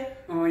have it.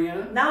 Oh,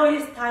 yeah? Now it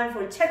is time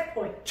for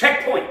checkpoint.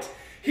 Checkpoint.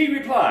 He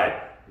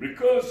replied,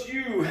 because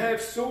you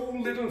have so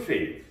little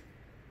faith,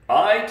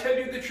 I tell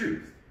you the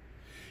truth.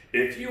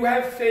 If you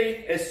have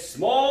faith as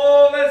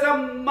small as a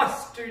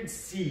mustard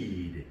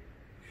seed,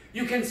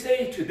 you can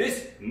say to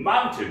this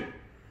mountain,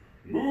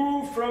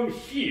 move from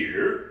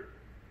here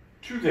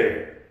to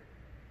there,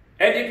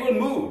 and it will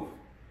move.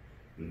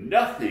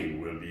 Nothing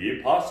will be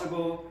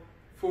impossible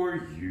for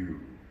you.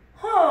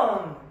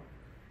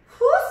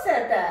 Who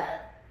said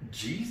that?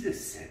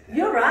 Jesus said that.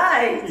 You're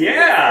right.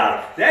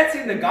 Yeah, that's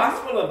in the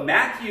Gospel of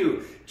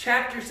Matthew,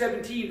 chapter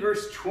 17,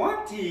 verse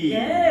 20.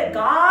 Yeah,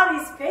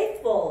 God is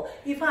faithful.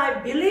 If I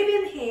believe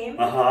in Him,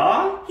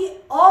 He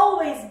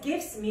always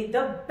gives me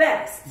the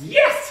best.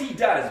 Yes, He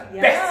does.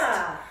 Yeah.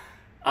 Best.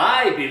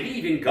 I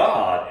believe in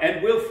God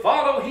and will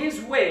follow His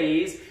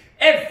ways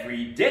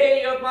every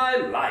day of my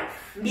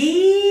life.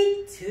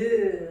 Me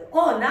too.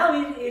 Oh, now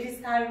it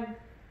is time,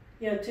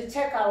 to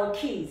check our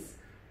keys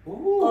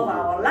of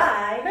our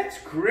life.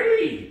 That's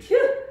great.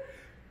 Phew.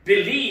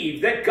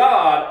 Believe that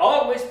God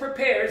always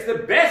prepares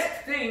the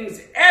best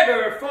things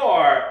ever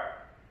for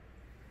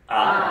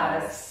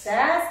us.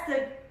 That's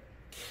the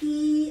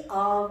key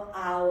of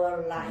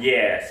our life.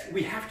 Yes,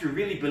 we have to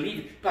really believe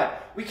it.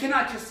 But we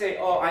cannot just say,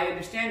 oh, I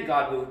understand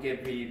God will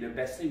give me the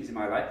best things in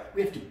my life.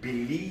 We have to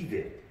believe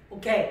it.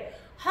 Okay,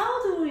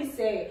 how do we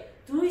say?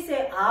 Do we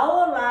say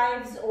our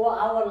lives or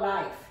our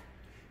life?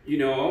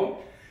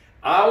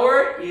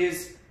 Our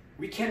is,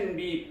 we can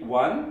be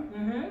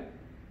one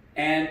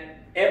and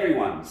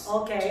everyone's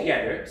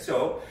together.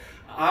 So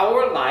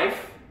our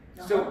life,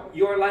 so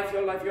your life,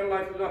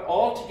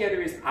 all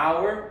together is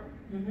our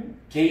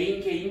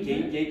gain,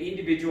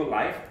 individual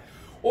life.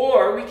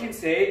 Or we can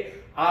say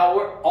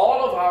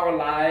all of our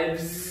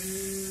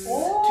lives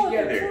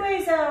together. Two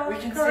ways are we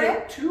can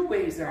correct? say two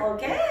ways are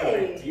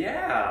correct.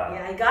 Yeah.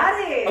 Yeah, I got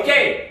it.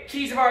 Okay,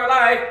 keys of our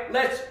life.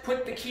 Let's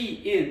put the key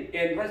in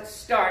and let's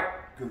start.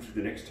 Go to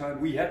the next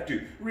time. We have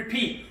to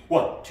repeat.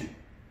 1, 2,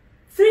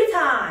 3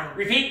 times.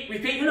 Repeat.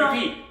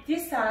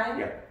 This time,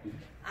 Yeah.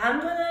 I'm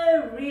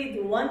gonna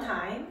read 1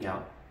 time. Yeah.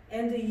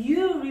 And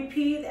you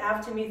repeat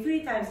after me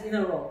 3 times in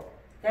a row.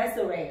 That's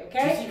the way, Do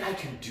you okay? think I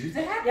can do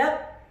that?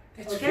 Yep.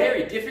 That's Okay.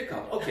 very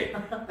difficult. Okay.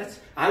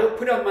 I will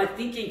put on my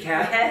thinking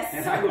cap Yes.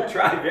 and I will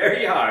try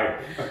very hard.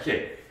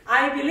 Okay.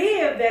 I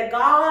believe that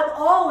God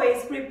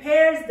always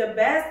prepares the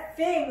best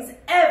things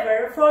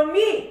ever for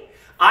me.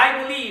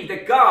 I believe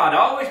that God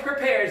always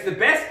prepares the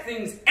best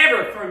things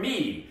ever for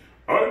me.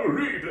 I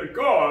believe that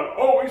God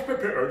always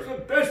prepares the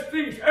best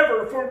things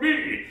ever for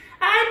me.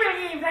 I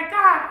believe that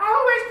God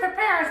always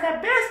prepares the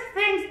best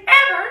things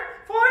ever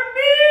for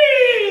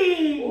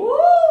me.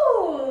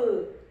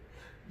 Ooh!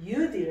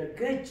 You did a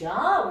good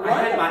job. I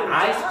had my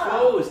Wonderful eyes job.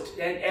 closed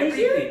and everything.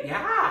 you?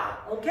 Yeah.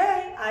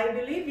 Okay, I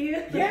believe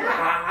you.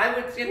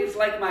 Yeah, it was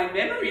like my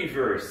memory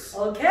verse.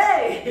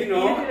 Okay. You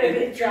know, you did a and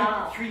good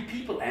job. three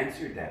people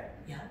answered that.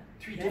 Yeah.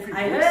 3 Yes, different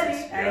I voices. heard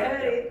it. I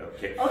heard it.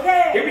 Okay.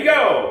 Okay. Here we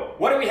go.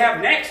 What do we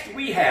have next?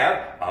 We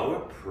have our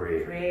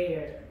prayer.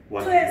 Prayer.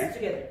 One 2 hands hand.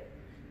 together.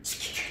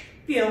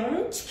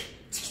 뿅.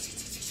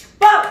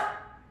 빡.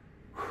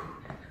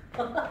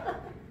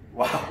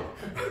 Wow.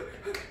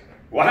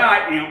 1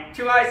 eye,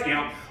 2 eyes,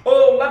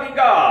 Oh, loving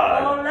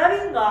God. Oh,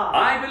 loving God.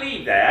 I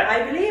believe that.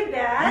 I believe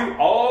that You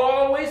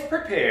always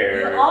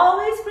prepare you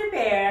always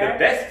prepare the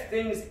best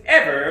things the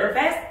ever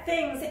best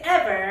things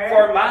ever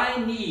for my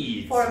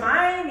needs. for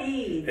my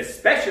needs.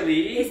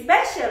 Especially,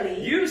 Especially,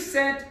 you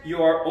sent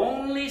your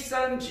only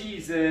Son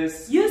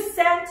Jesus you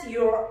sent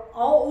your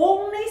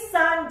only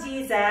Son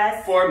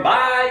Jesus for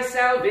my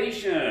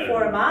salvation.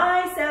 for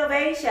my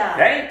salvation.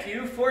 Thank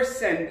you for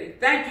sending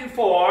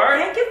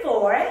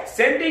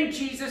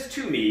Jesus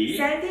to me.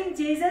 Sending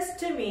Jesus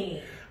to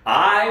me.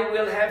 I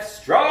will have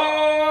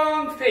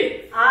strong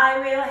faith I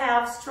will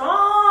have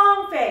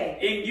strong faith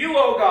in you,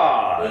 O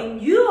God. in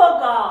you, O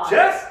God.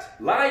 Just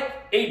like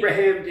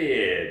Abraham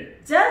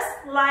did. Just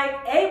like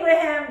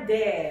Abraham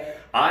did.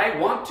 I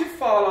want to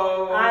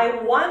follow I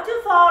want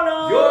to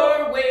follow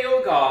your way,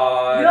 O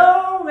God.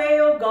 your way,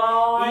 O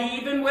God.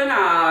 Even when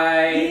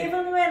I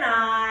Even when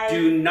I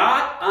do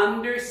not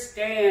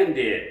understand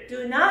it.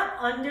 do not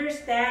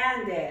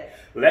understand it.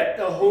 Let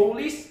the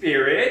Holy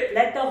Spirit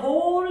Let the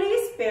Holy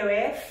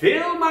Spirit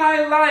fill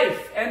my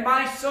life and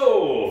my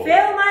soul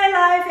fill my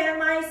life and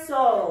my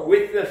soul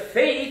with the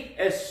faith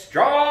as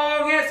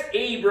strong as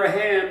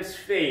Abraham's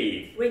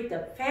faith. with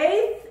the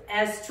faith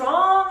as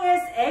strong as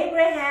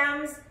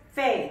Abraham's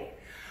faith.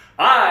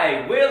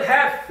 I will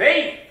have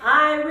faith.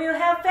 I will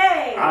have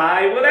faith.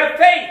 I will have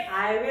faith.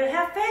 I will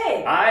have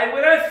faith. I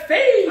will have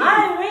faith.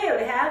 I will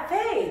have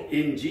faith.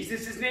 In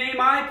Jesus' name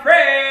I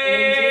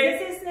pray. In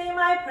Jesus' name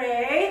I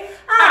pray.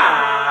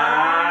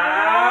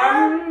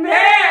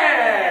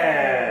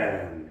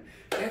 Amen.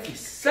 That is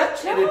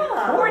such an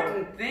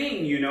important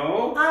thing, you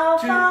know. Our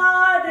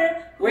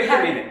Father. Wait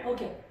a minute.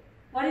 Okay.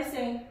 What are you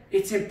saying?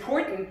 It's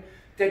important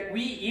that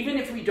we, even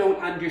if we don't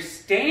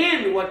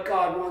understand what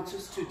God wants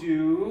us to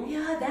do,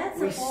 Yeah, that's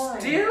we the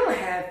point. still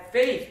have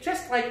faith.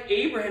 Just like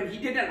Abraham, he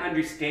didn't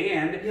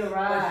understand, You're but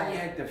right. he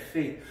had the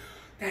faith.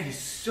 That is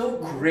so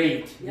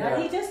great.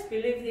 Yeah, he just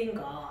believed in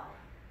God.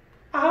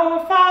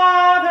 Our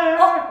Father.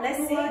 Oh,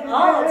 let's sing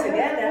all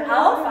together.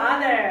 Our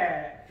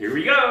Father. Here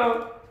we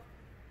go.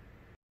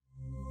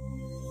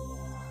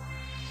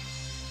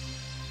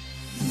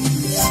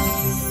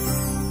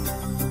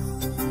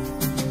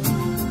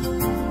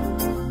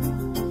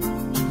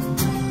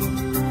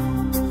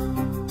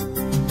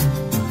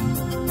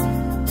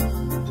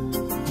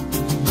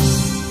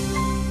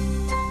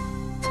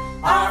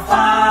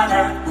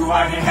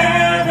 art in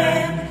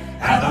heaven,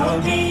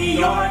 hallowed be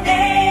your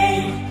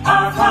name.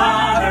 Our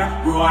Father,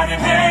 who art in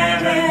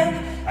heaven,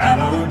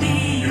 hallowed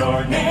be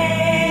your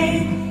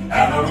name.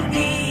 Hallowed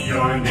be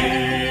your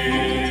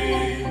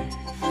name.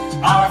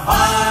 Our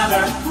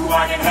Father, who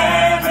art in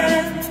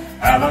heaven,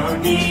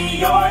 hallowed be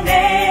your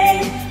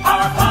name.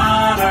 Our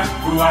Father,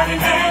 who art in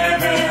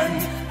heaven,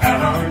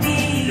 hallowed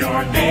be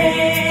your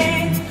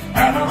name.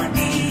 Hallowed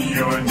be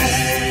your name.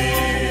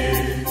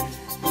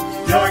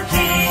 Your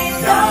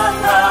kingdom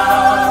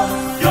come,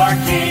 your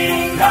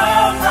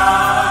kingdom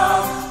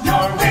come,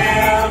 your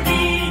will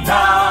be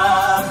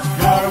done,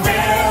 your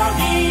will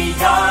be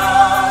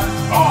done,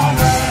 on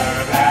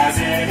earth as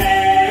it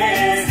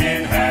is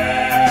in heaven.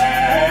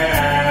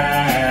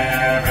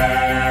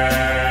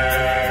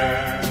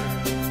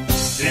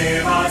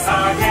 Give us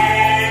our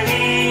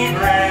daily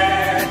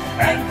bread,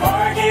 and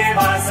forgive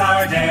us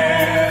our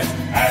debt,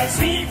 as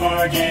we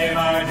forgive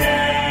our debtors.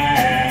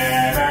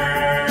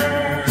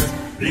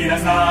 Lead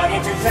us not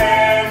into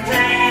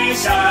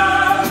temptation,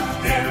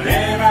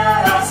 deliver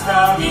us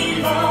from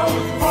evil.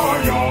 For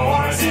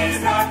yours is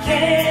the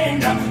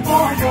kingdom,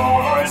 for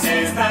yours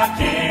is the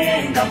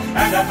kingdom,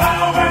 and the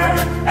power,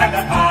 and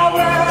the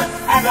power,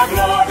 and the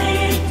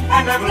glory,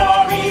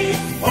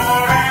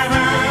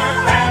 forever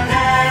and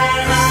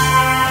ever.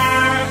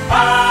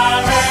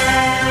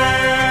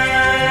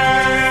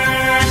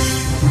 Amen.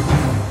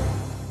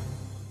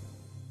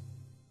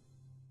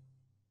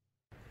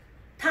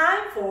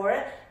 Time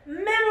for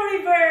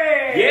memory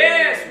verse.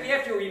 Yes, we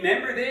have to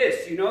remember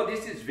this. You know,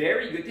 this is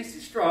very good. This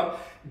is from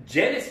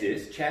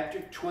Genesis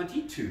chapter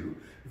 22,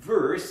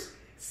 verse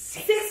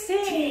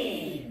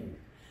 16.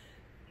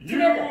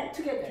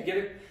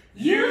 Together.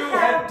 You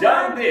have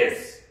done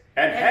this,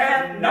 and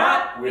have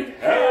not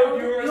withheld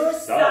your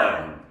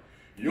son,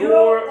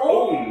 your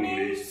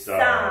only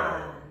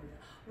son.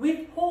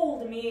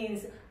 Withhold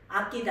means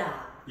아끼다.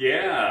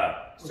 Yeah,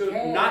 so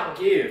Okay. not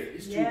give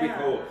is to Yeah.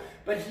 withhold.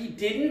 But he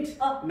didn't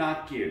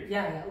not give.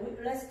 Yeah.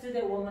 Let's do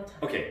that one more time.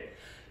 Okay,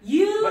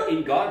 You. but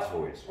in God's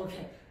voice.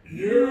 Okay.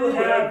 You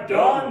have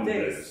done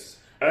this,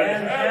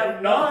 and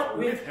have not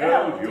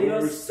withheld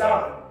your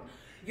son,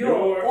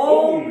 your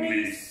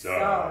only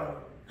son.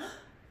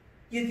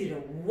 You did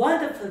a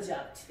wonderful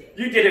job today.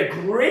 You did a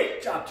great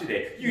job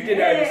today. You did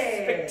a Yeah.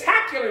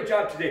 spectacular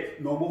job today.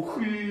 너무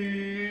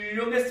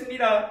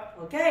훌륭했습니다.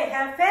 Okay,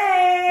 have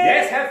faith.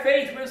 Yes, have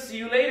faith. We'll see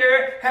you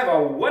later. Have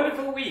a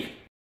wonderful week.